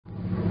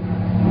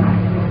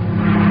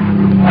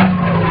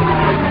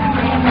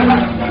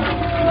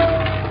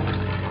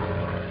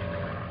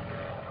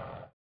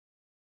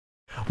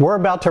We're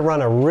about to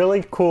run a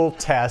really cool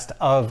test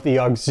of the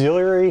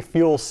auxiliary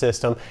fuel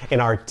system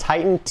in our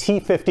Titan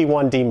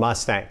T-51D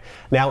Mustang.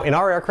 Now, in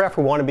our aircraft,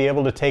 we want to be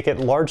able to take it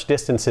large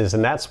distances,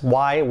 and that's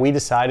why we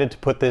decided to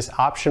put this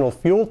optional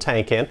fuel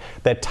tank in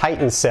that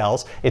Titan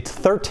sells. It's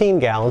 13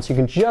 gallons. You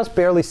can just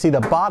barely see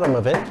the bottom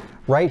of it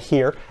right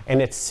here,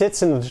 and it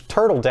sits in the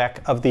turtle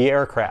deck of the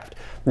aircraft.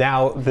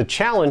 Now, the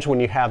challenge when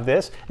you have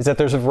this is that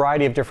there's a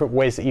variety of different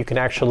ways that you can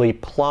actually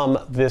plumb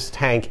this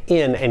tank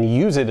in and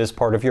use it as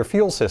part of your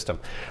fuel system.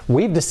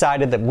 We've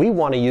decided that we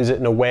want to use it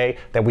in a way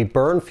that we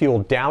burn fuel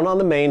down on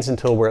the mains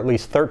until we're at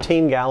least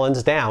 13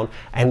 gallons down,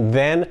 and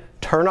then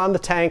turn on the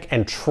tank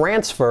and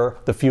transfer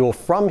the fuel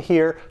from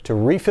here to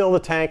refill the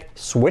tank,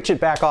 switch it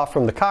back off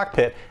from the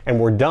cockpit, and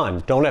we're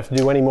done. Don't have to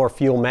do any more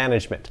fuel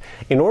management.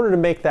 In order to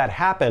make that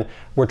happen,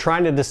 we're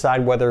trying to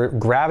decide whether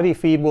gravity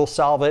feed will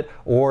solve it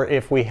or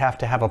if we have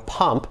to have a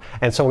pump,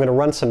 and so I'm going to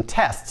run some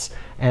tests.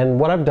 And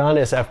what I've done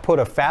is I've put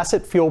a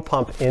facet fuel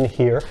pump in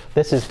here.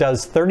 This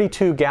does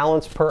 32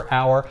 gallons per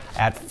hour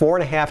at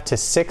 4.5 to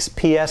 6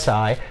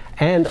 psi.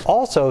 And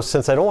also,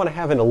 since I don't want to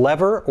have a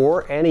lever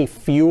or any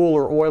fuel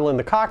or oil in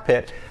the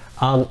cockpit,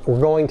 we're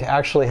going to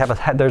actually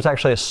have there's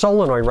actually a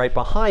solenoid right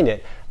behind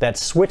it that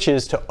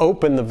switches to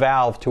open the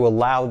valve to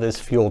allow this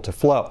fuel to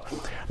flow.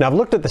 Now, I've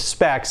looked at the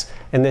specs,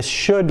 and this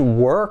should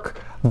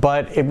work,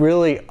 but it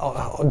really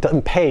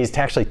pays to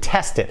actually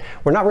test it.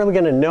 We're not really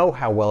going to know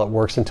how well it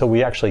works until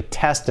we actually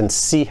test and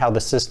see how the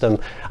system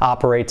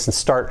operates and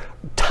start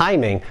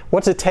timing.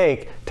 What's it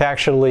take to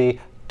actually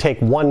take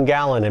 1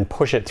 gallon and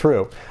push it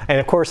through? And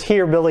of course,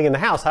 here building in the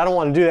house, I don't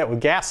want to do that with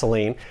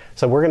gasoline,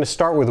 so we're going to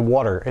start with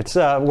water. It's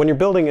when you're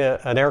building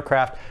an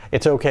aircraft,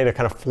 it's okay to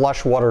kind of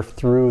flush water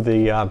through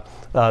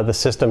the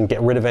system, get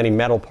rid of any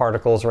metal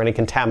particles or any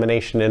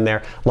contamination in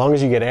there. As long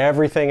as you get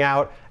everything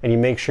out and you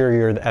make sure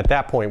you're at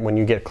that point when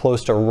you get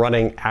close to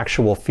running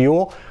actual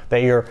fuel,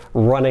 that you're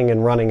running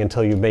and running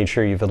until you've made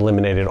sure you've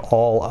eliminated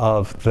all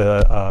of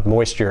the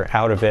moisture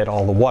out of it,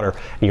 all the water.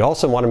 You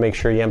also want to make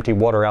sure you empty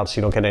water out so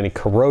you don't get any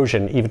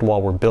corrosion even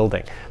while we're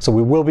building. So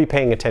we will be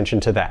paying attention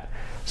to that.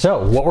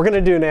 So what we're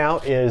going to do now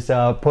is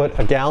put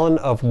a gallon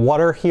of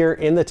water here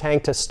in the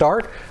tank to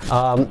start.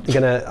 I'm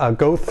going to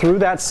go through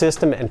that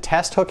system and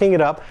test hooking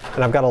it up.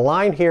 And I've got a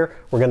line here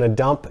we're going to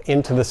dump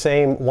into the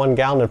same 1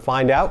 gallon and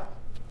find out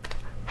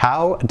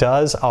how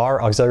does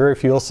our auxiliary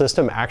fuel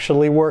system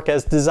actually work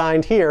as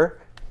designed here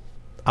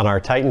on our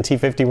Titan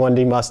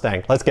T-51D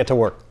Mustang. Let's get to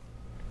work.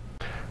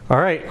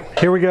 All right,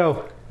 here we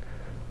go.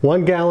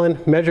 1 gallon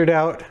measured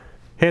out,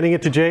 handing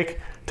it to Jake.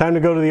 Time to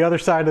go to the other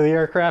side of the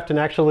aircraft and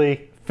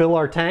actually fill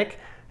our tank,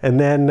 and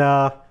then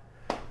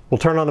we'll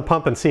turn on the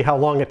pump and see how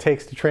long it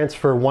takes to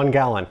transfer 1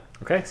 gallon.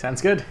 Okay,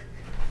 sounds good.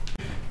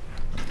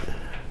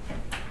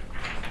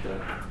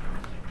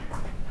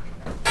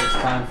 First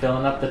time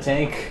filling up the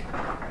tank.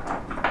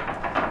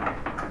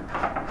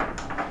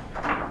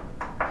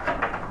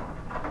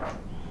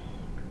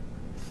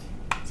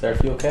 Is our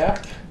fuel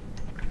cap?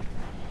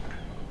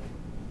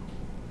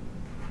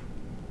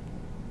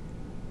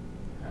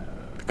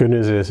 The good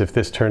news is if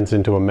this turns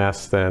into a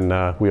mess, then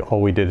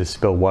all we did is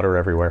spill water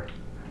everywhere.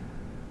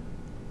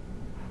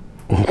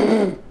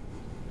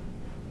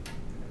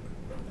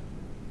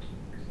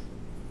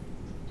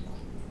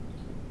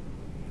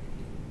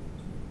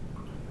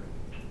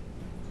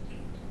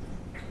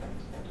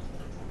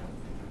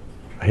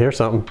 I hear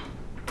something.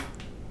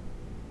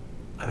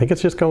 I think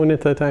it's just going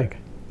into the tank.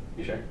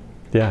 You sure?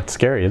 Yeah, it's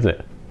scary, isn't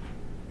it?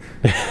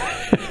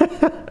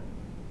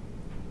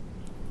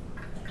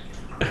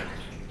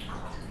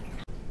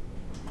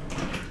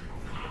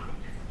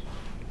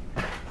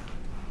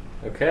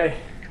 Okay.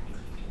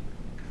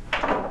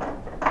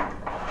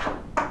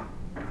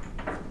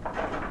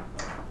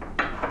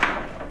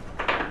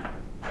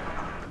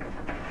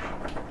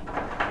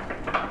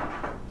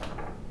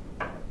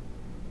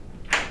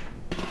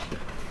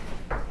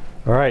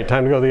 All right,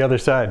 time to go to the other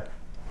side.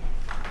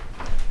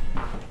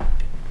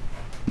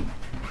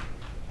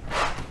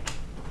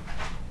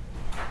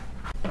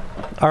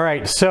 All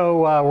right,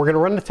 so we're going to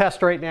run the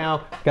test right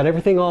now. Got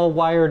everything all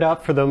wired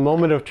up for the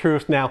moment of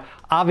truth. Now,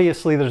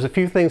 obviously, there's a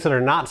few things that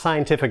are not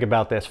scientific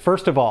about this.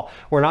 First of all,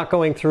 we're not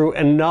going through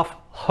enough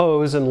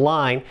hose and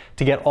line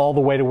to get all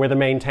the way to where the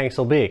main tanks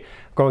will be.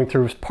 Going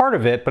through is part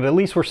of it, but at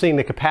least we're seeing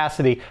the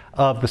capacity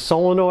of the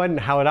solenoid and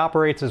how it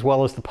operates as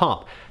well as the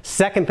pump.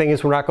 Second thing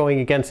is we're not going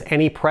against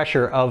any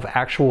pressure of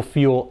actual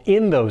fuel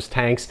in those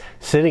tanks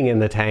sitting in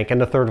the tank. And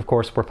the third, of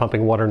course, we're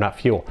pumping water, not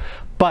fuel.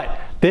 But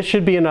this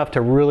should be enough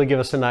to really give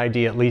us an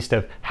idea at least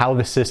of how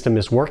the system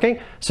is working.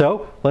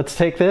 So let's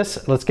take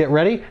this, let's get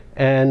ready,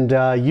 and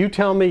you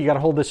tell me, you got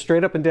to hold this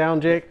straight up and down,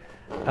 Jake.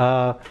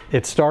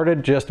 It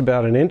started just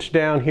about an inch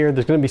down here.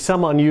 There's going to be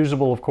some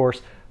unusable, of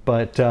course,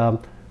 but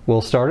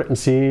we'll start it and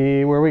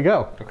see where we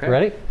go. Okay.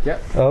 Ready?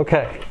 Yep.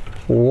 Okay.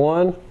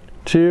 1,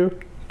 2,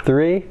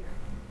 3,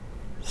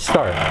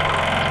 start.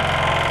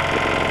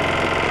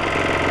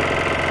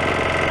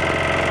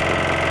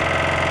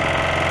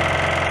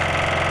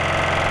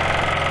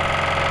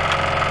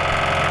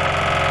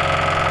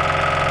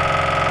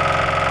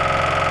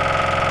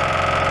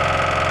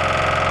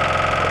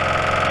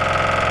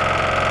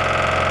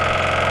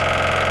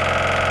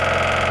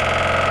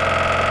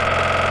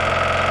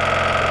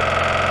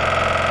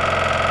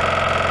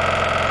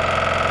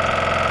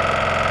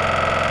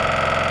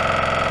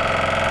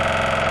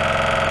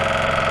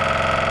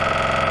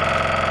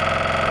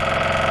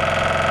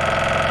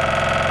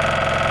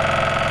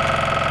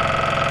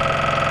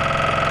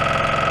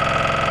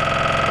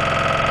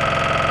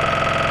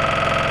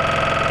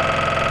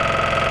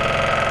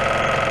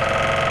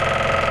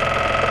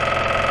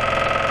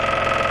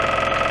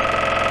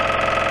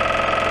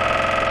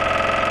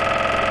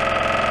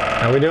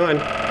 How we doing?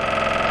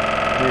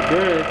 You're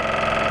good.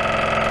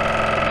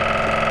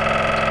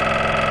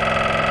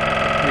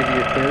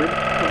 Maybe a third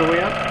of the way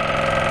up.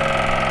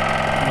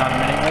 Not a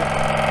minute yet.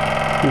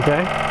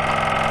 Okay.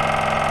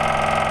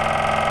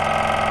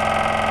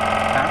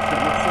 Half, it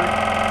looks like.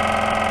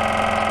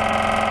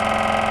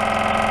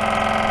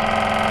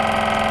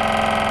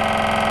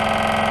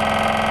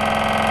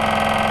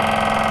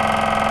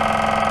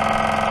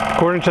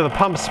 According to the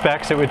pump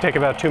specs, it would take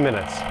about 2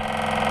 minutes.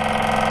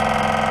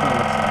 It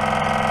looks like.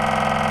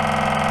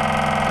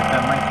 But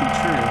that might be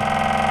true.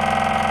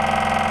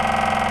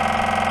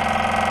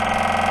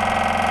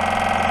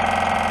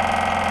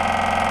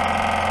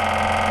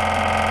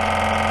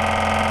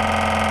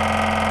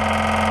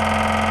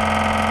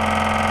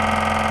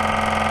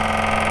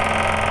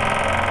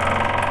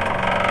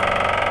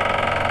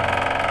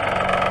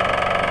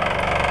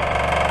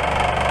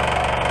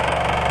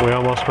 We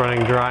almost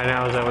running dry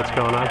now, is that what's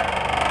going on?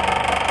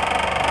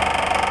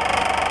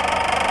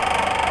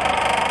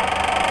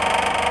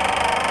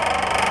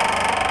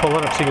 Pull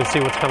it up so you can see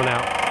what's coming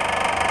out.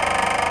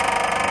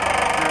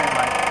 Very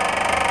light.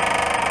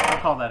 I'll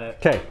call that it.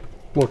 Okay,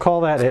 we'll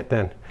call that it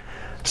then.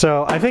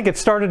 So I think it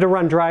started to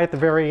run dry at the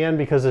very end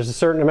because there's a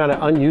certain amount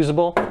of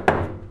unusable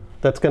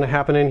that's going to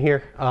happen in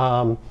here.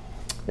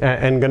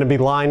 And going to be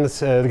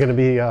lines, going to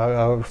be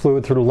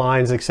fluid through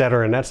lines,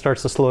 etc. And that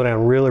starts to slow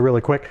down really,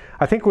 really quick.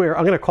 I think I'm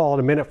going to call it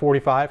a minute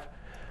 45.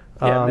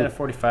 Yeah, minute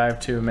 45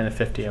 to a minute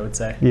 50, I would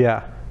say.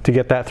 Yeah, to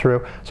get that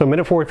through. So a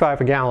minute 45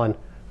 a gallon.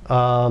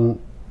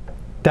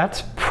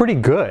 That's pretty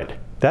good.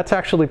 That's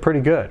actually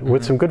pretty good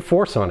with some good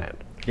force on it.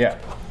 Yeah.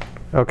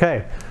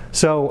 Okay,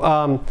 so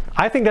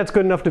I think that's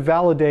good enough to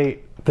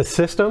validate the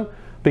system,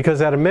 because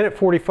at a minute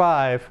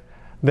 45,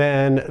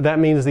 then that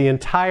means the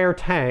entire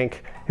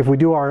tank, if we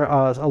do our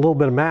a little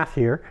bit of math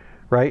here,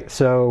 right?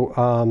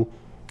 So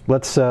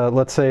let's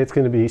say it's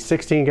going to be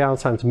 16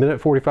 gallons times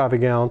minute 45 a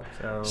gallon.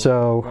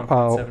 So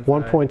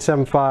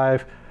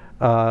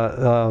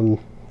 1.75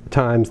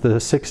 times the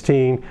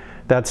 16.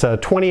 That's a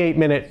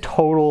 28-minute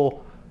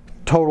total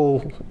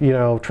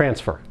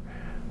transfer.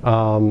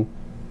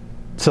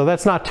 So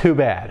that's not too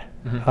bad.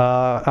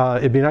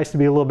 It'd be nice to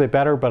be a little bit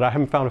better, but I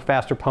haven't found a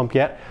faster pump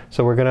yet.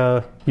 So we're going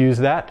to use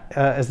that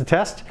as a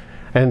test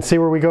and see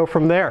where we go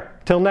from there.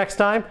 Till next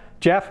time,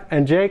 Jeff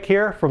and Jake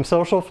here from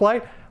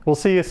SocialFlight. We'll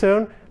see you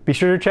soon. Be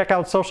sure to check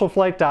out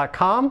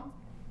socialflight.com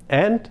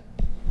and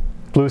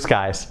blue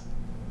skies.